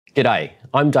G'day,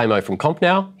 I'm Damo from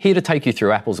Compnow, here to take you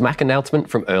through Apple's Mac announcement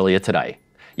from earlier today.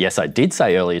 Yes, I did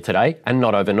say earlier today, and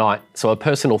not overnight, so a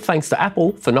personal thanks to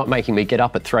Apple for not making me get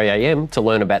up at 3 AM to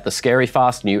learn about the scary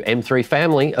fast new M3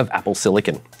 family of Apple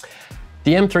Silicon.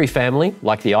 The M3 family,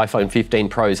 like the iPhone 15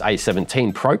 Pro's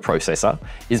A17 Pro processor,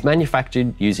 is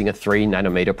manufactured using a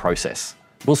 3nm process.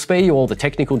 We'll spare you all the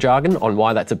technical jargon on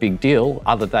why that's a big deal,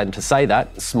 other than to say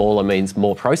that smaller means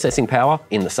more processing power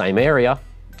in the same area,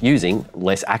 using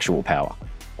less actual power.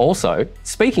 Also,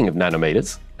 speaking of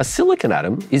nanometers, a silicon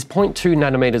atom is 0.2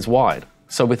 nanometers wide.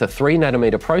 So with a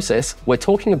 3nm process, we're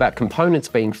talking about components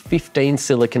being 15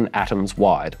 silicon atoms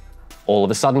wide. All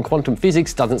of a sudden, quantum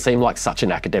physics doesn't seem like such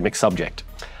an academic subject.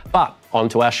 But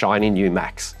onto our shiny new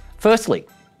Macs. Firstly,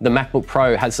 the MacBook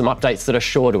Pro has some updates that are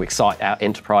sure to excite our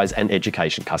enterprise and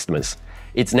education customers.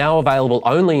 It's now available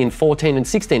only in 14 and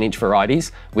 16-inch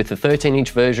varieties, with the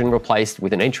 13-inch version replaced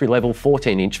with an entry-level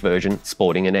 14-inch version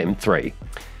sporting an M3.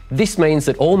 This means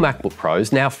that all MacBook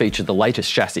Pros now feature the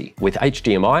latest chassis with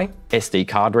HDMI, SD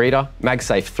card reader,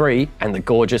 MagSafe 3, and the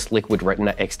gorgeous Liquid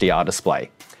Retina XDR display.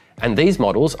 And these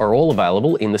models are all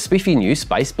available in the spiffy new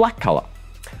space black color.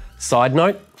 Side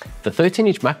note, the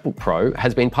 13-inch MacBook Pro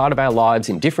has been part of our lives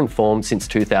in different forms since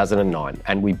 2009,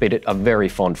 and we bid it a very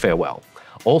fond farewell.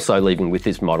 Also leaving with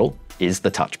this model is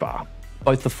the Touch Bar.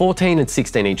 Both the 14 and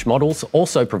 16-inch models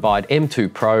also provide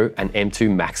M2 Pro and M2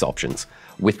 Max options,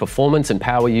 with performance and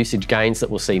power usage gains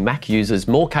that will see Mac users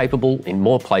more capable in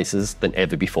more places than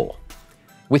ever before.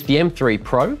 With the M3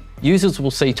 Pro, users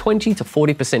will see 20 to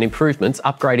 40% improvements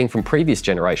upgrading from previous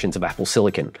generations of Apple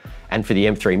Silicon. And for the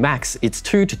M3 Max, it's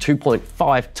 2 to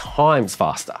 2.5 times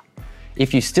faster.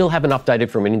 If you still haven't updated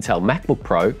from an Intel MacBook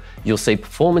Pro, you'll see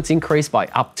performance increase by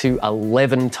up to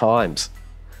 11 times.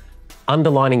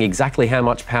 Underlining exactly how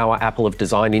much power Apple have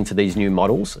designed into these new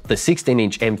models, the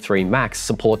 16-inch M3 Max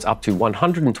supports up to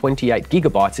 128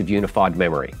 gigabytes of unified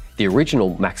memory, the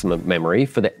original maximum memory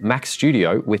for the Mac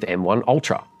Studio with M1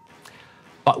 Ultra.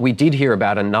 But we did hear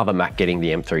about another Mac getting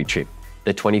the M3 chip,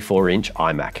 the 24-inch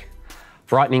iMac.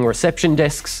 Brightening reception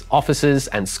desks, offices,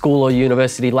 and school or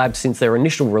university labs since their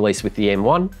initial release with the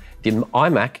M1, the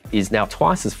iMac is now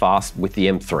twice as fast with the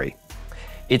M3.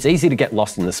 It's easy to get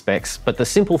lost in the specs, but the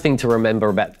simple thing to remember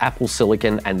about Apple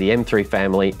Silicon and the M3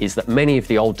 family is that many of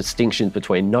the old distinctions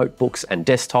between notebooks and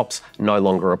desktops no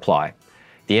longer apply.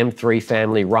 The M3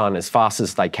 family run as fast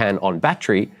as they can on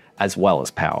battery, as well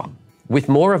as power. With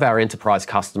more of our enterprise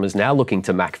customers now looking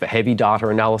to Mac for heavy data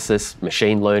analysis,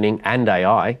 machine learning, and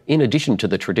AI, in addition to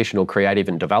the traditional creative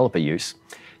and developer use,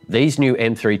 these new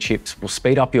M3 chips will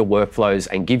speed up your workflows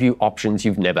and give you options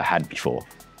you've never had before.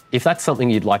 If that's something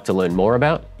you'd like to learn more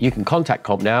about, you can contact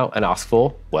Compnow and ask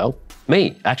for, well,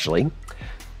 me, actually.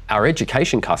 Our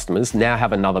education customers now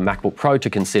have another MacBook Pro to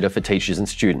consider for teachers and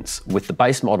students, with the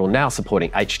base model now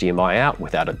supporting HDMI out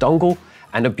without a dongle,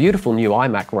 and a beautiful new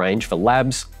iMac range for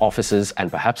labs, offices, and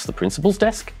perhaps the principal's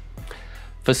desk.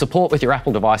 For support with your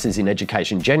Apple devices in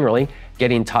education generally,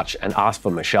 get in touch and ask for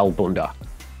Michelle Bunda.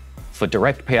 For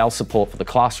direct PL support for the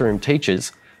classroom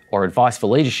teachers, or advice for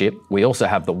leadership, we also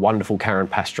have the wonderful Karen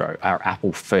Pastro, our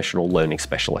Apple Professional Learning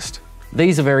Specialist.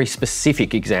 These are very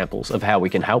specific examples of how we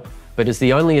can help, but as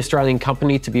the only Australian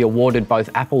company to be awarded both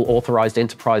Apple Authorised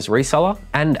Enterprise Reseller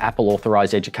and Apple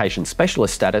Authorised Education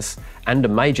Specialist status, and a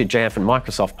major Jamf and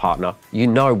Microsoft partner, you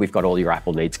know we've got all your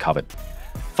Apple needs covered.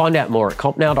 Find out more at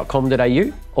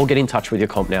compnow.com.au or get in touch with your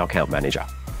Compnow account manager.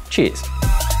 Cheers.